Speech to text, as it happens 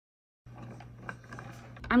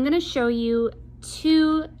I'm gonna show you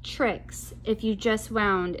 2 tricks if you just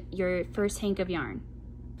wound your first hank of yarn.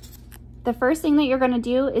 The first thing that you're gonna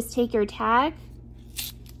do is take your tag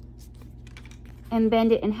and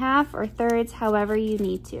bend it in half or thirds, however you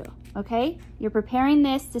need to, okay? You're preparing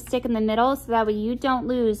this to stick in the middle so that way you don't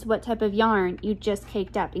lose what type of yarn you just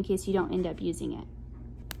caked up in case you don't end up using it.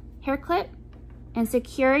 Hair clip and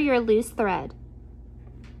secure your loose thread.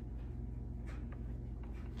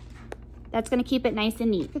 That's gonna keep it nice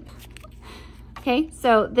and neat. Okay,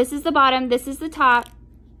 so this is the bottom, this is the top.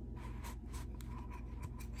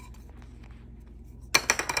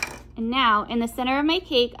 And now in the center of my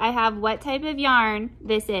cake, I have what type of yarn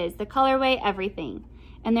this is, the colorway, everything.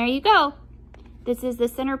 And there you go. This is the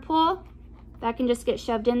center pull. That can just get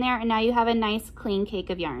shoved in there and now you have a nice clean cake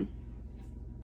of yarn.